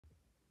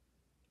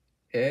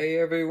Hey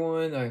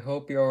everyone, I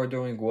hope you all are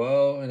doing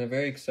well, and I'm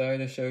very excited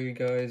to show you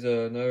guys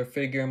another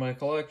figure in my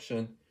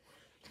collection.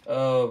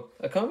 A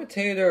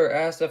commentator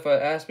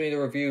asked me to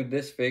review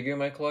this figure in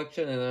my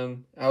collection,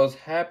 and I was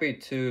happy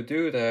to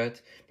do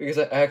that because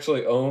I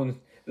actually own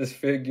this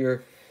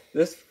figure.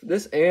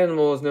 This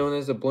animal is known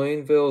as the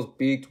Blainville's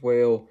beaked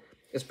whale.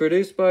 It's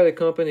produced by the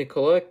company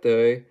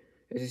CollectA,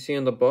 as you see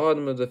on the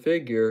bottom of the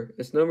figure.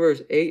 Its number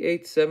is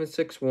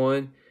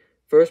 88761.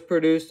 First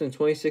produced in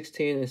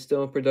 2016 and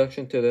still in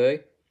production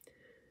today.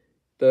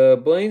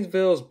 The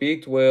Blainville's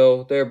beaked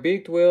whale, there are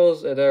beaked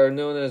whales that are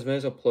known as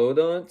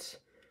mesoplodonts.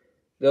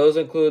 Those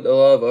include a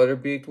lot of other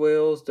beaked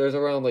whales. There's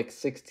around like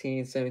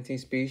 16, 17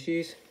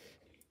 species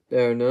that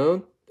are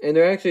known. And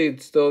they're actually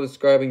still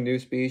describing new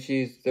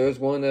species. There's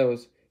one that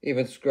was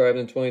even described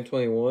in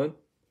 2021.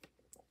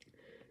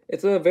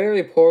 It's a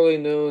very poorly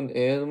known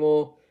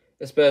animal,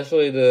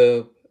 especially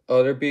the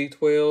other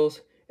beaked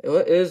whales. And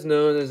what is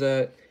known is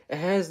that it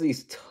has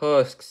these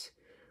tusks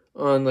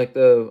on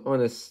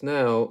its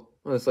snout,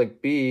 on its like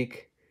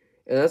beak,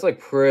 and that's like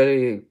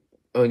pretty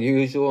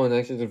unusual and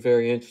actually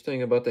very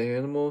interesting about the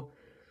animal.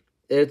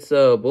 Its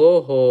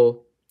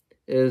blowhole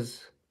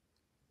is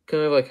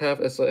kind of like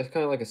it's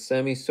kind of like a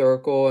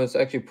semicircle, and it's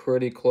actually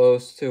pretty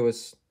close to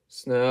its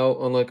snout,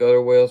 unlike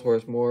other whales where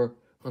it's more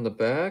on the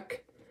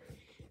back.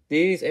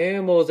 These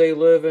animals, they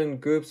live in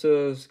groups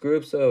of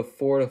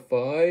 4 to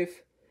 5,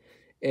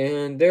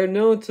 and they're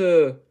known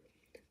to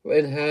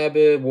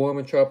inhabit warm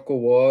and tropical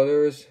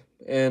waters,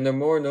 and they're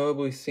more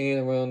notably seen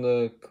around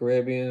the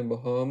Caribbean and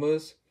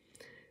Bahamas.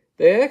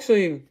 They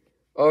actually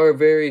are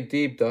very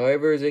deep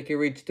divers. They can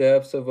reach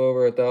depths of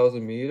over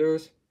 1,000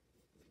 meters.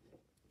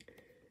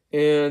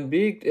 And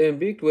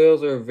beaked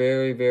whales are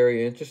very,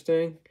 very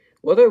interesting.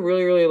 What I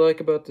really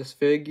like about this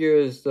figure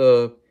is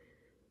the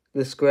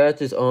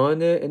scratches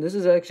on it, and this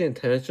is actually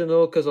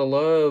intentional because a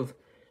lot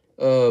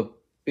of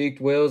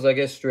beaked whales that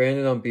get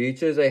stranded on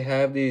beaches, they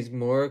have these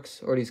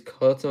marks or these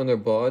cuts on their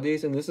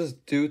bodies, and this is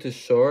due to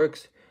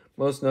sharks,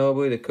 most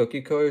notably the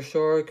cookie cutter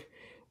shark,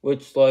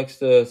 which likes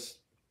to,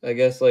 I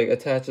guess, like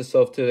attach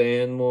itself to the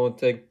animal and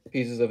take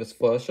pieces of its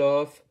flesh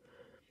off.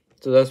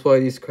 So that's why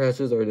these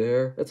scratches are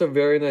there. That's a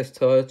very nice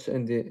touch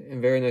and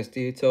very nice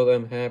detail that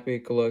I'm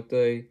happy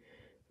CollectA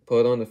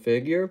put on the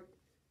figure.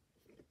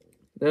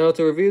 Now,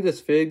 to review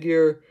this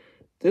figure,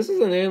 this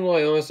is an animal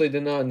I honestly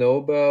did not know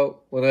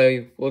about when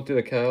I looked at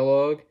the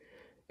catalog,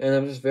 and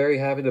I'm just very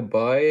happy to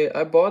buy it.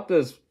 I bought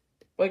this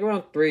like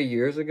around 3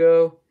 years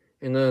ago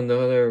in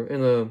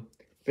a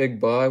big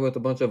buy with a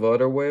bunch of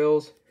other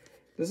whales.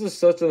 This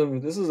is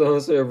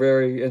honestly a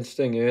very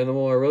interesting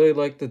animal. I really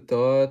like the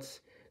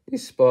dots,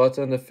 these spots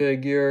on the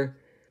figure.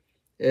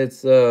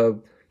 Its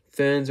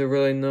fins are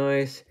really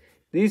nice.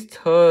 These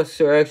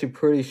tusks are actually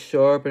pretty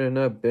sharp and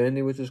they're not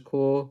bendy, which is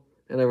cool.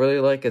 And I really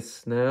like its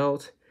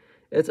snout.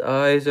 Its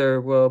eyes are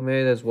well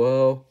made as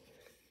well.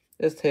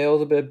 Its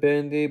tail's a bit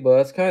bendy, but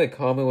that's kind of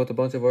common with a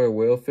bunch of other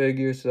whale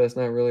figures, so that's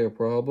not really a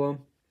problem.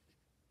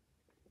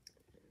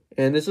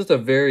 And it's just a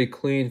very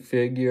clean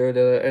figure,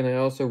 and I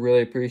also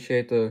really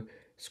appreciate the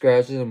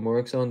scratches and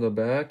marks on the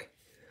back.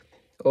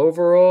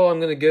 Overall, I'm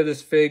going to give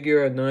this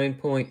figure a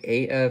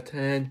 9.8 out of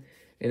 10,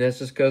 and that's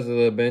just because of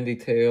the bendy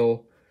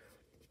tail.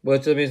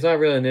 Which, I mean, it's not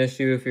really an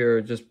issue if you're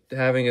just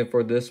having it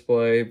for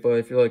display, but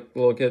if you're like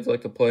little kids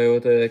like to play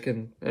with it, it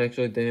can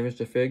actually damage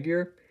the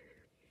figure.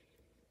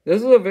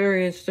 This is a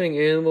very interesting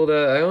animal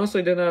that I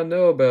honestly did not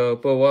know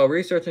about, but while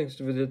researching this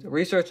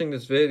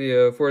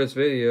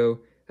video,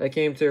 I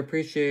came to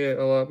appreciate it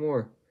a lot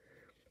more.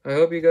 I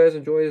hope you guys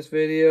enjoy this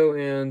video,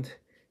 and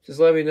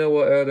just let me know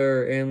what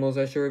other animals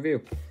I should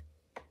review.